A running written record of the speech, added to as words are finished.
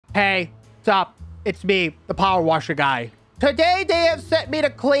Hey, what's up? It's me, the power washer guy. Today they have sent me to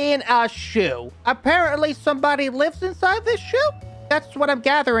clean a shoe. Apparently somebody lives inside this shoe. That's what I'm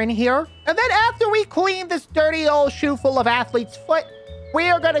gathering here. And then after we clean this dirty old shoe full of athlete's foot, we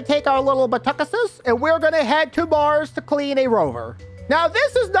are going to take our little batuckuses and we're going to head to Mars to clean a rover. Now,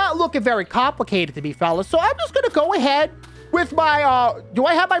 this is not looking very complicated to me, fellas. So I'm just going to go ahead with my, do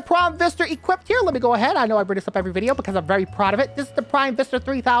I have my Prime Vista equipped here? Let me go ahead. I know I bring this up every video because I'm very proud of it. This is the Prime Vista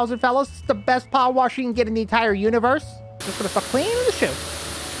 3000, fellas. It's the best power wash you can get in the entire universe. Just gonna start cleaning the shoe.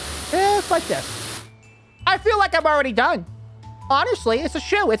 Just like this. I feel like I'm already done. Honestly, it's a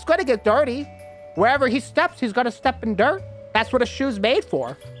shoe. It's gonna get dirty. Wherever he steps, he's gonna step in dirt. That's what a shoe's made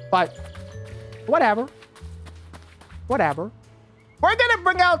for. But, whatever. Whatever. We're gonna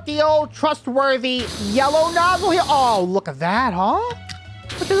bring out the old trustworthy yellow nozzle here. Oh, look at that, huh?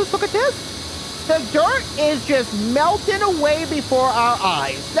 Look at this, look at this. The dirt is just melting away before our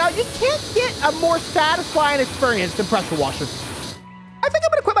eyes. Now, you can't get a more satisfying experience than pressure washing. I think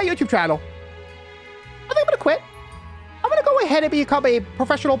I'm gonna quit my YouTube channel. I think I'm gonna quit. I'm gonna go ahead and become a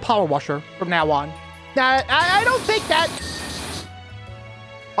professional power washer from now on. Now, I don't think that...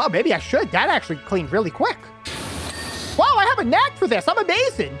 Well, maybe I should. That actually cleaned really quick. Wow, I have a knack for this. I'm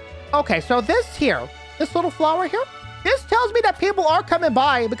amazing. Okay, so this here, this little flower here, this tells me that people are coming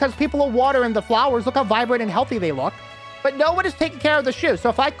by because people are watering the flowers. Look how vibrant and healthy they look. But no one is taking care of the shoe. So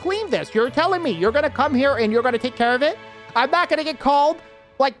if I clean this, you're telling me you're going to come here and you're going to take care of it? I'm not going to get called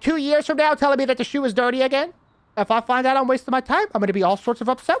like 2 years from now telling me that the shoe is dirty again. If I find out I'm wasting my time, I'm going to be all sorts of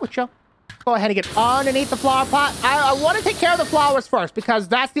upset with you. Go ahead and get underneath the flower pot. I want to take care of the flowers first because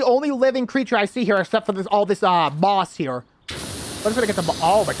that's the only living creature I see here except for all this moss here. I'm just going to get the...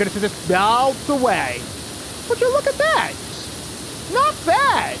 Oh my goodness, it just melts away. Would you look at that? Not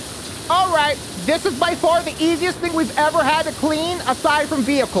bad. All right, this is by far the easiest thing we've ever had to clean aside from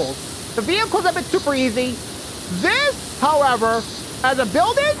vehicles. The vehicles have been super easy. This, however, as a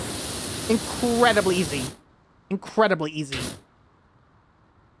building, incredibly easy. Incredibly easy.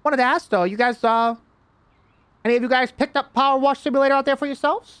 Wanted to ask though, you guys, any of you guys picked up PowerWash Simulator out there for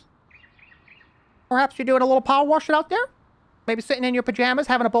yourselves? Perhaps you're doing a little power washing out there? Maybe sitting in your pajamas,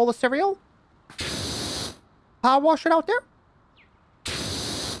 having a bowl of cereal? Power washing out there?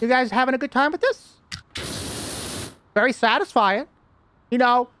 You guys having a good time with this? Very satisfying. You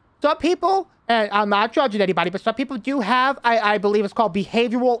know, some people, and I'm not judging anybody, but some people do have, I believe it's called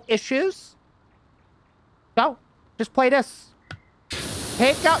behavioral issues. So, just play this.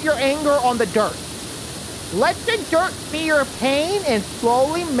 Take out your anger on the dirt. Let the dirt be your pain and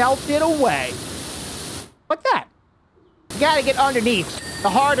slowly melt it away. What's that? You gotta get underneath. The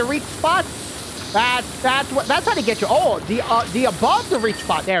hard to reach spots. That's how to get you. Oh, the above the reach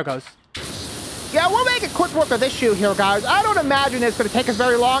spot. There it goes. Yeah, we'll make a quick work of this shoe here, guys. I don't imagine it's gonna take us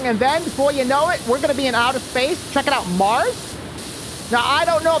very long, and then before you know it, we're gonna be in outer space. Check it out, Mars. Now, I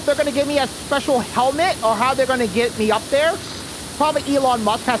don't know if they're gonna give me a special helmet or how they're gonna get me up there. Probably Elon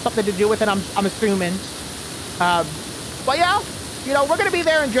Musk has something to do with it, I'm assuming. But yeah, you know, we're going to be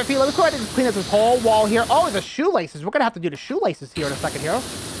there in Jiffy. Let's go ahead and clean up this whole wall here. Oh, the shoelaces. We're going to have to do the shoelaces here in a second here.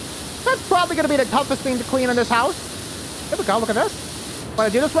 That's probably going to be the toughest thing to clean in this house. Here we go. Look at this. We're going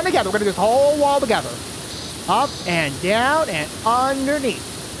to do this one together. We're going to do this whole wall together. Up and down and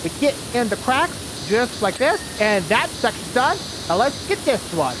underneath. We get in the cracks just like this. And that section's done. Now let's get this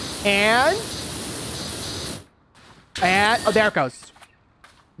one. And, oh, there it goes.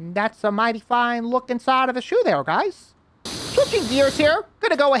 That's a mighty fine look inside of the shoe there, guys. Switching gears here.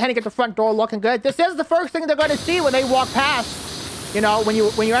 Gonna go ahead and get the front door looking good. This is the first thing they're gonna see when they walk past. You know, when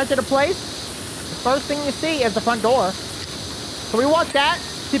you enter the place, the first thing you see is the front door. So we want that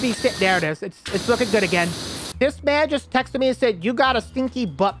to be sit. There it is. It's looking good again. This man just texted me and said, "You got a stinky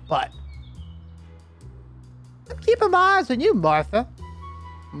butt." I'm keeping my eyes on you, Martha.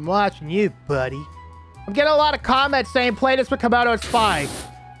 I'm watching you, buddy. I'm getting a lot of comments saying, play this with Komodo, it's fine.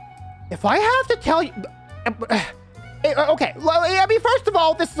 If I have to tell you... Okay, I mean, first of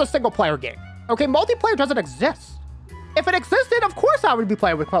all, this is a single-player game. Okay, multiplayer doesn't exist. If it existed, of course I would be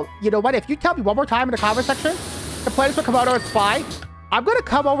playing with Komodo. You know what? If you tell me one more time in the comment section to play this with Komodo, it's fine. I'm going to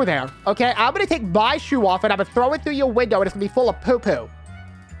come over there, okay? I'm going to take my shoe off, and I'm going to throw it through your window, and it's going to be full of poo-poo.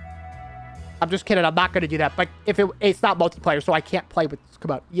 I'm just kidding. I'm not going to do that. But if it's not multiplayer, so I can't play with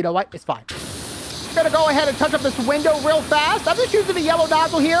Komodo. You know what? It's fine. I'm gonna go ahead and touch up this window real fast. I'm just using the yellow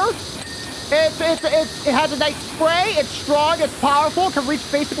nozzle here. It has a nice spray. It's strong. It's powerful. It can reach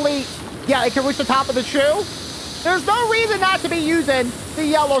basically, yeah, it can reach the top of the shoe. There's no reason not to be using the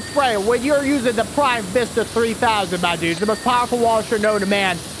yellow spray when you're using the Prime Vista 3000, my dudes. The most powerful washer known to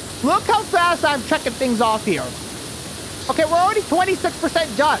man. Look how fast I'm checking things off here. Okay, we're already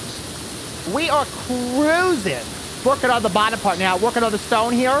 26% done. We are cruising. Working on the bottom part now. Working on the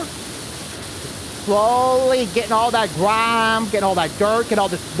stone here. Slowly getting all that grime, getting all that dirt, getting all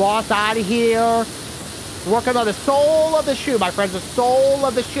this moss out of here. Working on the sole of the shoe, my friends. The sole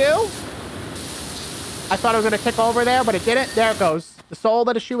of the shoe. I thought it was going to kick over there, but it didn't. There it goes. The sole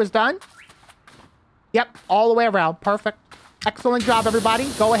of the shoe is done. Yep, all the way around. Perfect. Excellent job, everybody.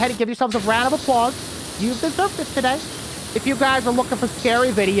 Go ahead and give yourselves a round of applause. You've deserved it today. If you guys are looking for scary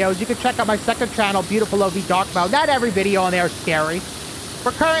videos, you can check out my second channel, Beautiful OV Dark Mode. Not every video on there is scary.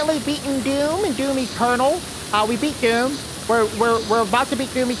 We're currently beating Doom and Doom Eternal. We beat Doom. We're about to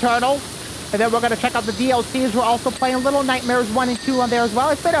beat Doom Eternal. And then we're going to check out the DLCs. We're also playing Little Nightmares 1 and 2 on there as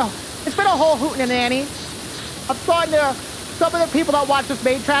well. It's been a whole hootenanny. I'm starting to... Some of the people that watch this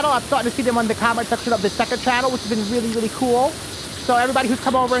main channel, I'm starting to see them in the comment section of the second channel, which has been really, really cool. So everybody who's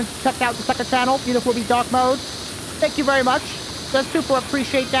come over and checked out the second channel, Beautiful OV Dark Mode, thank you very much. Just super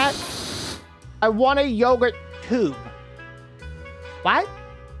appreciate that. I want a yogurt tube. What?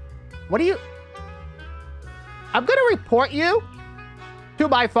 What are you... I'm going to report you to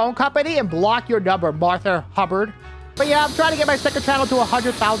my phone company and block your number, Martha Hubbard. But yeah, I'm trying to get my second channel to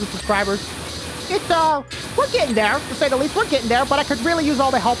 100,000 subscribers. It's, we're getting there, to say the least. We're getting there, but I could really use all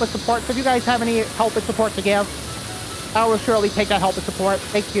the help and support. So if you guys have any help and support to give, I will surely take that help and support.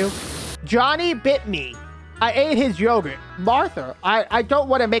 Thank you. Johnny bit me. I ate his yogurt. Martha, I don't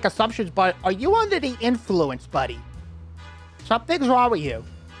want to make assumptions, but are you under the influence, buddy? Something's wrong with you.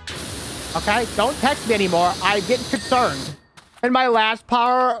 Okay? Don't text me anymore. I'm getting concerned. In my last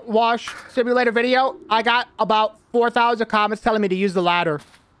PowerWash Simulator video, I got about 4,000 comments telling me to use the ladder.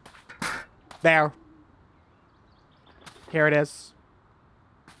 There. Here it is.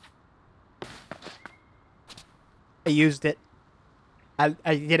 I used it. I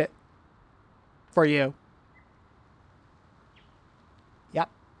did it. For you. Yep.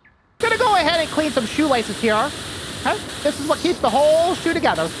 Gonna go ahead and clean some shoelaces here. Okay? This is what keeps the whole shoe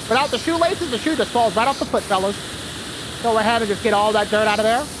together. Without the shoelaces, the shoe just falls right off the foot, fellas. Go ahead and just get all that dirt out of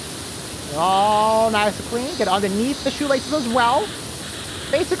there. All nice and clean. Get underneath the shoelaces as well.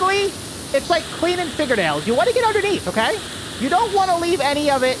 Basically, it's like cleaning fingernails. You want to get underneath, okay? You don't want to leave any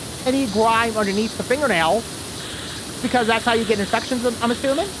grime underneath the fingernail, because that's how you get infections, I'm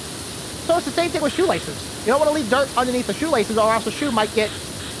assuming. So it's the same thing with shoelaces. You don't want to leave dirt underneath the shoelaces, or else the shoe might get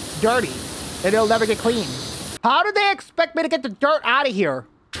dirty and it'll never get clean. How do they expect me to get the dirt out of here?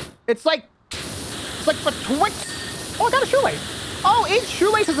 It's like for Twix. Oh, I got a shoelace. Oh, each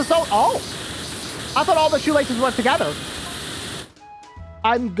shoelace is its own. Oh, I thought all the shoelaces went together.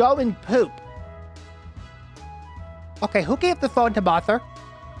 I'm going poop. Okay, who gave the phone to Martha?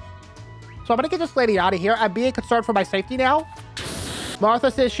 So I'm gonna get this lady out of here. I'm being concerned for my safety now.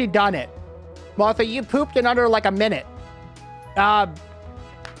 Martha says she done it. Martha, you pooped in under like a minute. Round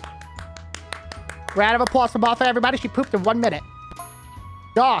of applause for Martha, everybody. She pooped in 1 minute.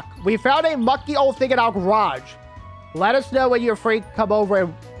 Doc, we found a mucky old thing in our garage. Let us know when you're free to come over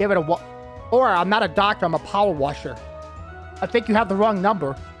and give it a... Or, I'm not a doctor, I'm a power washer. I think you have the wrong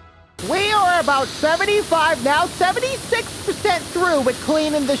number. We are about 75, now 76% through with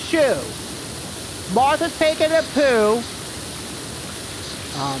cleaning the shoe. Martha's taking a poo.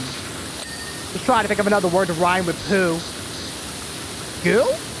 Just trying to think of another word to rhyme with poo. Goo?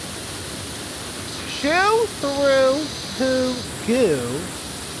 Shoe through poo goo.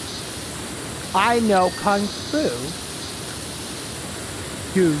 I know Kung Fu.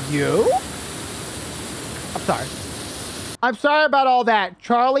 Do you? I'm sorry. I'm sorry about all that.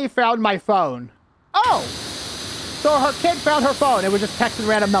 Charlie found my phone. Oh! So her kid found her phone and was just texting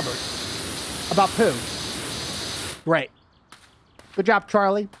random numbers about poo. Great. Good job,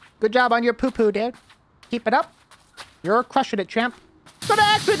 Charlie. Good job on your poo-poo, dude. Keep it up. You're crushing it, champ. Gonna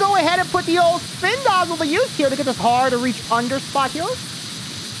actually go ahead and put the old spin nozzle to use here to get this hard to reach under spot here.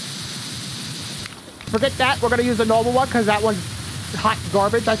 Forget that. We're gonna use a normal one because that one's hot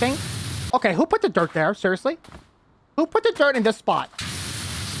garbage, I think. Okay, who put the dirt there? Seriously? Who put the dirt in this spot?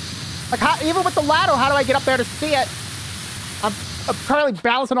 Like, how, even with the ladder, how do I get up there to see it? I'm currently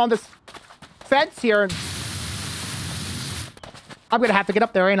balancing on this fence here, and I'm gonna have to get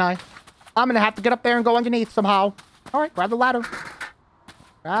up there, ain't I? I'm gonna have to get up there and go underneath somehow. All right, grab the ladder.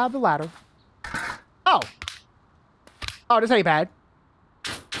 Grab the ladder. Oh. Oh, this ain't bad.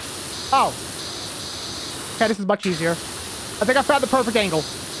 Oh. Okay, this is much easier. I think I found the perfect angle.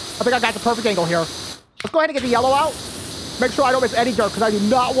 I think I got the perfect angle here. Let's go ahead and get the yellow out. Make sure I don't miss any dirt, because I do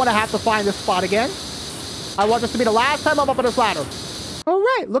not want to have to find this spot again. I want this to be the last time I'm up on this ladder. All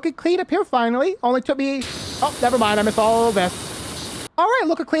right, looking clean up here finally. Only took me... Oh, never mind. I missed all of this. All right,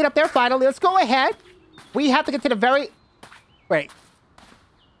 looking clean up there finally. Let's go ahead. We have to get to the very... Wait.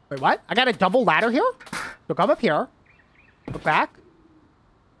 Wait, what? I got a double ladder here? So come up here. Look back.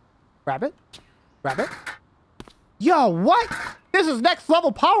 Grab it. Grab it. Yo, what? This is next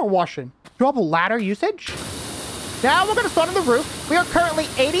level power washing. Double ladder usage. Now we're going to start on the roof. We are currently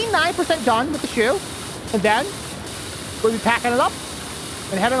 89% done with the shoe. And then we'll be packing it up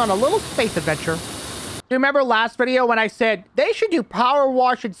and heading on a little space adventure. Do you remember last video when I said they should do power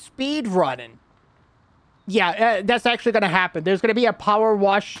wash and speed running? Yeah, that's actually going to happen. There's going to be a power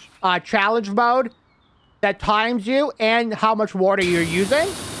wash challenge mode that times you and how much water you're using.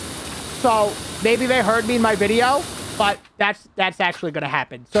 So maybe they heard me in my video, but that's actually going to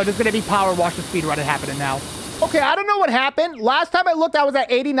happen. So there's going to be power wash and speed running happening now. Okay, I don't know what happened. Last time I looked, I was at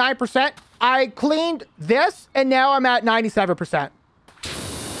 89%. I cleaned this, and now I'm at 97%.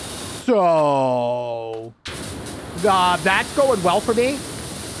 So, that's going well for me.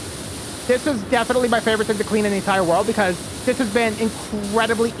 This is definitely my favorite thing to clean in the entire world because this has been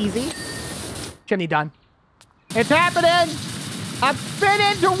incredibly easy. Chimney done. It's happening. I'm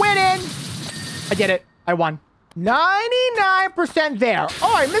spinning to winning. I did it. I won. 99% there.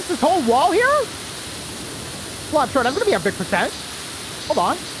 Oh, I missed this whole wall here? Well, I'm sure that's going to be a big percent. Hold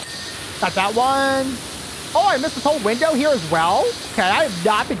on. Got that one. Oh, I missed this whole window here as well. Okay, I have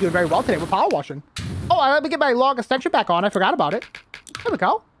not been doing very well today with power washing. Oh, let me get my log extension back on. I forgot about it. There we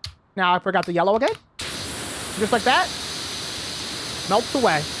go. Now I forgot the yellow again. Just like that. Melts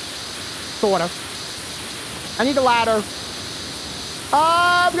away. Sort of. I need a ladder.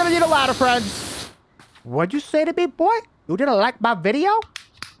 I'm going to need a ladder, friends. What'd you say to me, boy? You didn't like my video?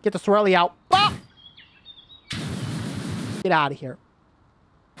 Get the swirly out. Ah! Get out of here.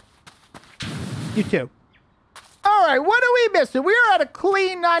 You too. All right, what are we missing? We are at a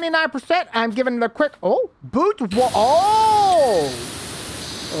clean 99%. I'm giving it a quick... Oh, boot... Oh!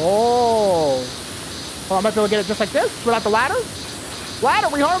 Oh. Well, I might be able to get it just like this without the ladder. Ladder,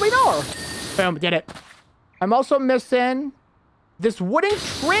 we hardly know her. Boom, did it. I'm also missing... This wooden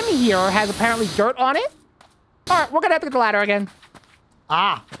trim here has apparently dirt on it. All right, we're going to have to get the ladder again.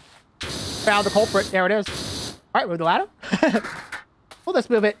 Ah. Found the culprit. There it is. All right, move the ladder. Well, let's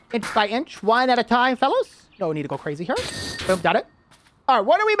move it inch by inch, one at a time, fellas. No need to go crazy here. Boom, done it. All right,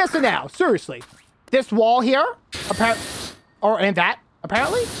 what are we missing now? Seriously. This wall here, apparently, and that,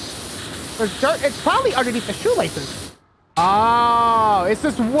 apparently. There's dirt. It's probably underneath the shoelaces. Oh, it's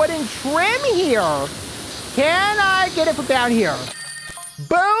this wooden trim here. Can I get it from down here?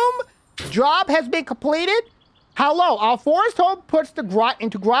 Boom. Job has been completed. Hello, our forest home puts the grot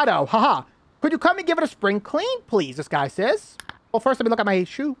into grotto. Haha. Could you come and give it a spring clean, please? This guy says. Well, first, let me look at my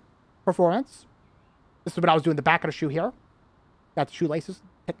shoe performance. This is what I was doing, the back of the shoe here. Got the shoelaces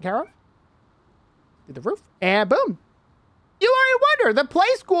taken care of. Did the roof. And boom. You already wonder. The play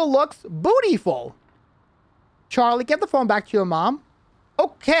school looks bootyful. Charlie, give the phone back to your mom.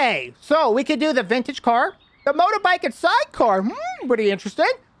 Okay, so we could do the vintage car, the motorbike and sidecar. Pretty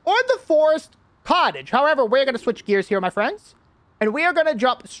interesting. Or the forest cottage. However, we're going to switch gears here, my friends. And we are going to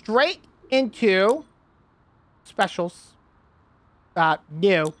jump straight into specials.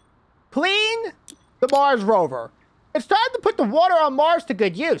 New. Clean the Mars rover. It's time to put the water on Mars to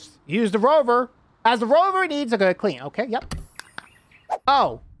good use. Use the rover as the rover needs a good clean. Okay, yep.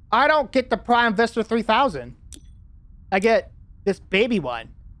 Oh, I don't get the Prime Vista 3000. I get this baby one.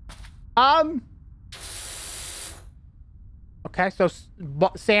 Okay, so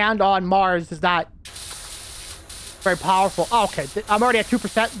sand on Mars is not very powerful. Oh, okay, I'm already at 2%.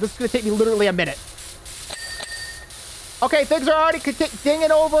 This is going to take me literally a minute. Okay, things are already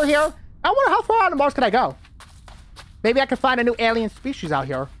dinging over here. I wonder how far out of Mars can I go? Maybe I can find a new alien species out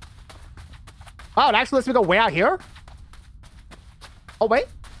here. Oh, it actually lets me go way out here? Oh, wait.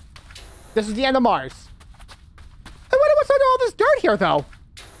 This is the end of Mars. I wonder what's under all this dirt here, though.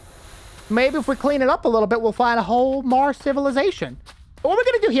 Maybe if we clean it up a little bit, we'll find a whole Mars civilization. But what we're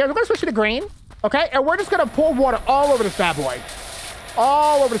going to do here is we're going to switch to green. Okay? And we're just going to pour water all over this bad boy.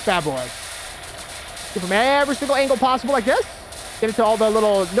 All over this bad boy. Get from every single angle possible like this. Get into all the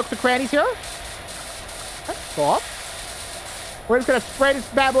little nooks and crannies here. Okay, go up. We're just going to spray this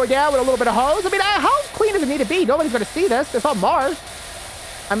bad boy down with a little bit of hose. I mean, how clean does it need to be? Nobody's going to see this. It's on Mars.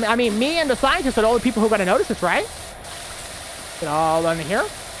 I mean, me and the scientists are the only people who are going to notice this, right? Get all under here.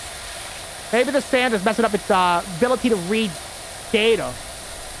 Maybe the sand is messing up its ability to read data.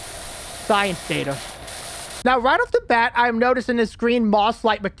 Science data. Now, right off the bat, I'm noticing this green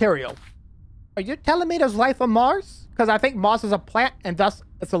moss-like material. Are you telling me there's life on Mars? Because I think moss is a plant and thus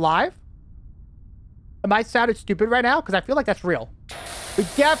it's alive. Am I sounding stupid right now? Because I feel like that's real. We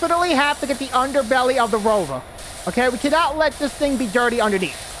definitely have to get the underbelly of the rover. Okay, we cannot let this thing be dirty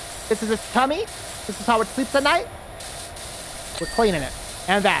underneath. This is its tummy. This is how it sleeps at night. We're cleaning it.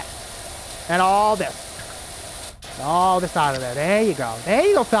 And that. And all this. All this out of there. There you go. There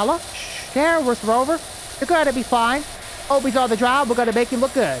you go, fella. Shh, there, Ruth Rover. You're gonna be fine. Obi's on the job. We're gonna make you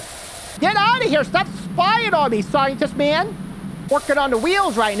look good. Get out of here. Stop spying on me, scientist man. Working on the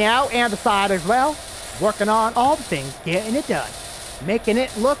wheels right now and the side as well. Working on all the things. Getting it done. Making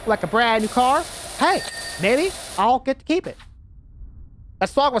it look like a brand new car. Hey, maybe I'll get to keep it. That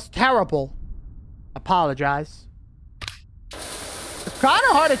song was terrible. Apologize. It's kind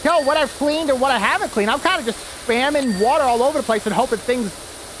of hard to tell what I've cleaned and what I haven't cleaned. I'm kind of just spamming water all over the place and hoping things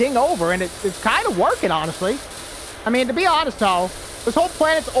ding over, and it's kind of working, honestly. I mean, to be honest, though, this whole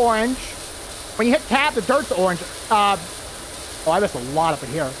planet's orange. When you hit tab, the dirt's orange. Oh, I missed a lot up in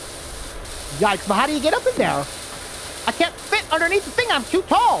here. Yikes, but how do you get up in there? I can't fit underneath the thing. I'm too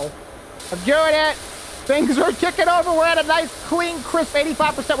tall. I'm doing it. Things are ticking over. We're at a nice, clean, crisp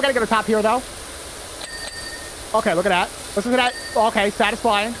 85%. We gotta get to the top here, though. Okay, look at that. Listen to that. Okay,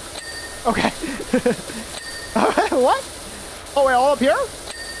 satisfying. Okay. What? Oh, wait, all up here?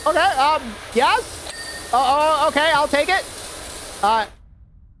 Okay, yes. Okay, I'll take it.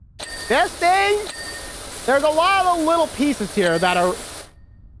 This thing, there's a lot of little pieces here that are...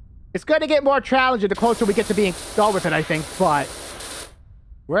 It's going to get more challenging the closer we get to being done with it, I think, but...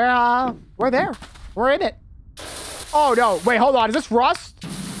 We're there. We're in it. Oh, no. Wait, hold on. Is this rust?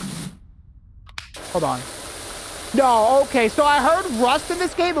 Hold on. No, okay. So I heard rust in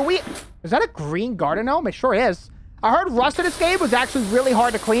this game, but is that a green garden gnome? It sure is. I heard rust in this game was actually really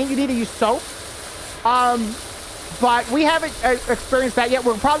hard to clean. You need to use soap. But we haven't experienced that yet.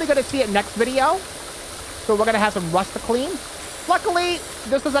 We're probably going to see it next video. So we're going to have some rust to clean. Luckily,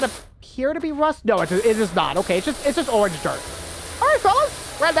 this doesn't appear to be rust. No, it is not. Okay, it's just orange dirt. All right,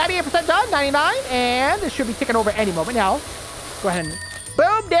 fellas. We're at 98% done, 99. And this should be ticking over any moment now. Go ahead and...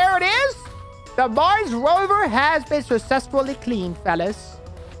 Boom, there it is. The Mars rover has been successfully cleaned, fellas.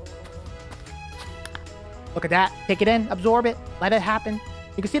 Look at that. Take it in. Absorb it. Let it happen.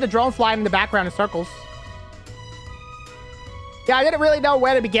 You can see the drone flying in the background in circles. Yeah, I didn't really know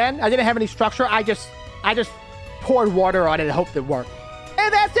where to begin. I didn't have any structure. I just poured water on it and hoped it worked.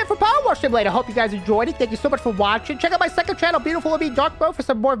 And that's it for PowerWash Simulator. I hope you guys enjoyed it. Thank you so much for watching. Check out my second channel, Beautiful with Me Dark Mode, for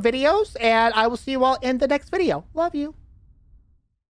some more videos. And I will see you all in the next video. Love you.